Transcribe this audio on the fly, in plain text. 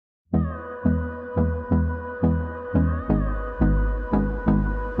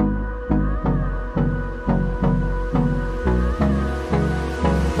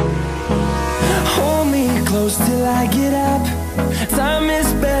close till I get up. Time is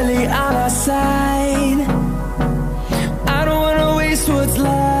barely on our side. I don't wanna waste what's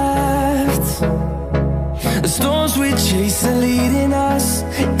left. The storms we chase are leading us,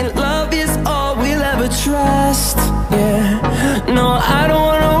 and love is all we'll ever trust. Yeah, no, I don't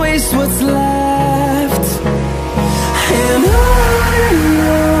wanna waste what's left. And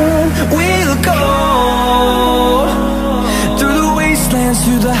on we'll go, through the wastelands,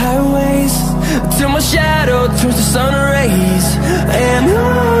 through the highways, till my shadow turns to sun rays. And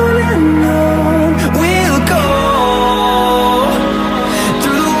on we'll go,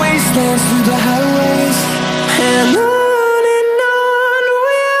 through the wastelands, through the highways, and on.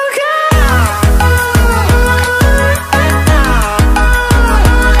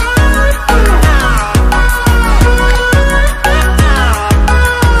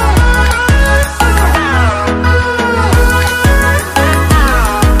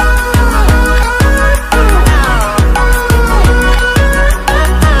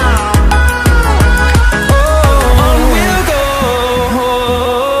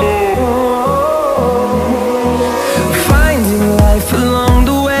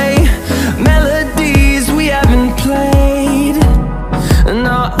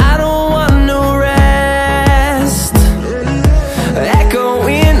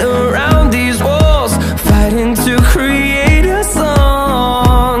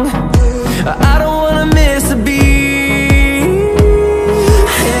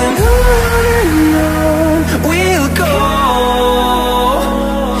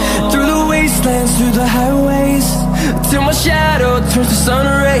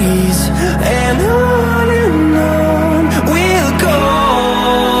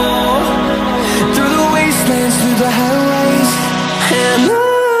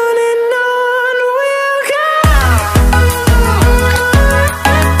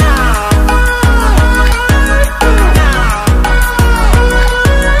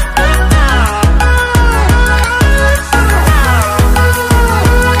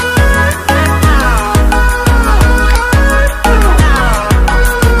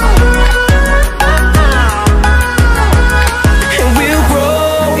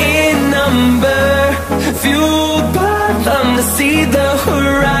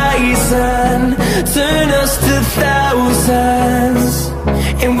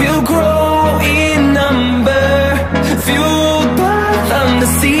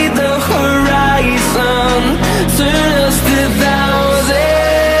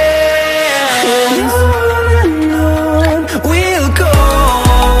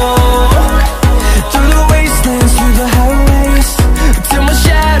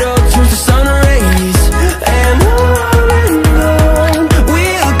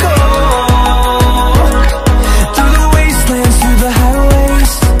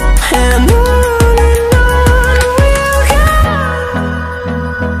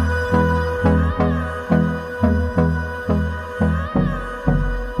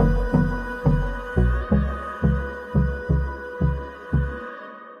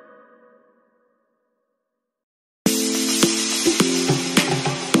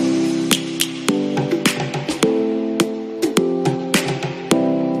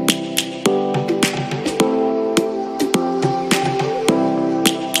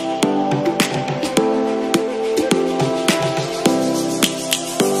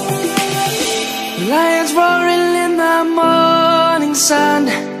 Lions roaring in the morning sun,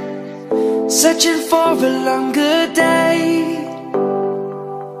 searching for a longer day.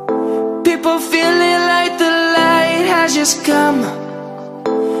 People feeling like the light has just come.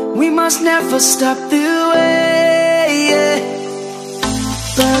 We must never stop the way.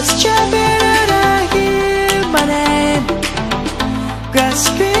 Birds chirping and I hear my name,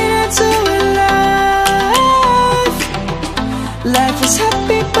 grasping into a life. Life is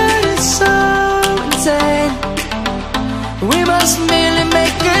happy but it's so insane. We must merely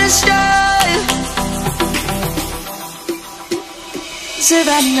make a start.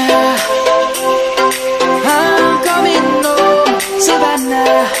 Savannah, I'm coming home.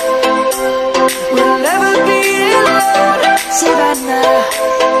 Savannah, we'll never be alone. Savannah,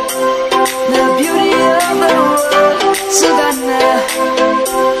 the beauty of the world. Savannah,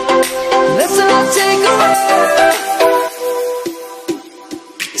 let's all take a walk.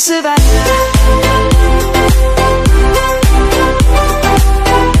 Savannah.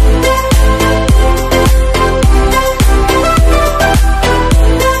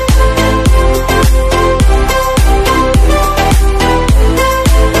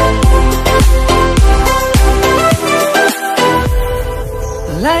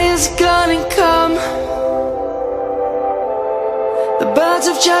 Lion's gonna come. The birds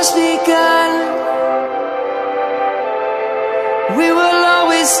have just begun.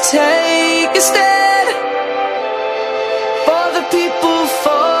 always take a stand for the people,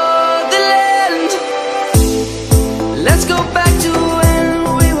 for the land. Let's go back to when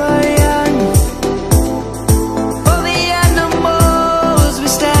we were young. For the animals we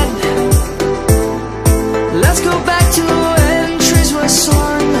stand. Let's go back to when trees were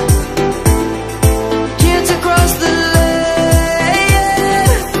swung. Kids across the land.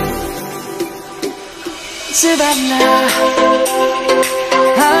 Savannah,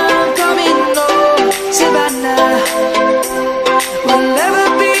 I'm coming home. Savannah, we'll never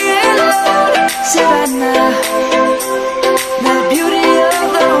be alone. Savannah, the beauty of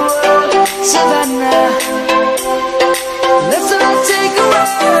the world. Savannah, let's all take a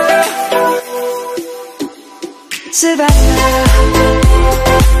walk. Savannah,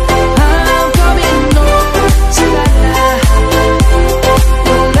 I'm coming home. Savannah,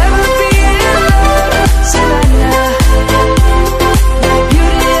 we'll never be alone. Savannah, the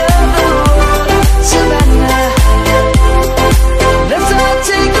beauty of the world. Savannah, let's all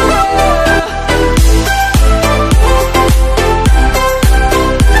take a walk.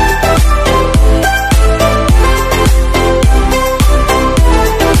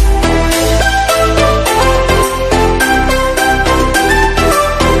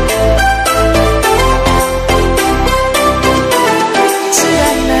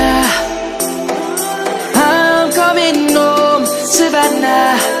 Savannah, I'm coming home.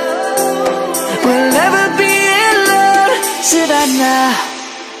 Savannah, we'll never be alone. Savannah.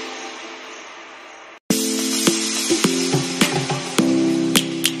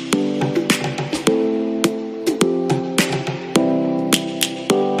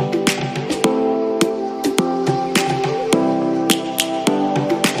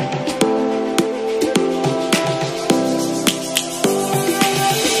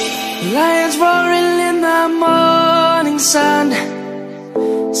 Lions roaring in the morning sun,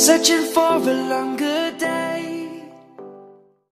 searching for a longer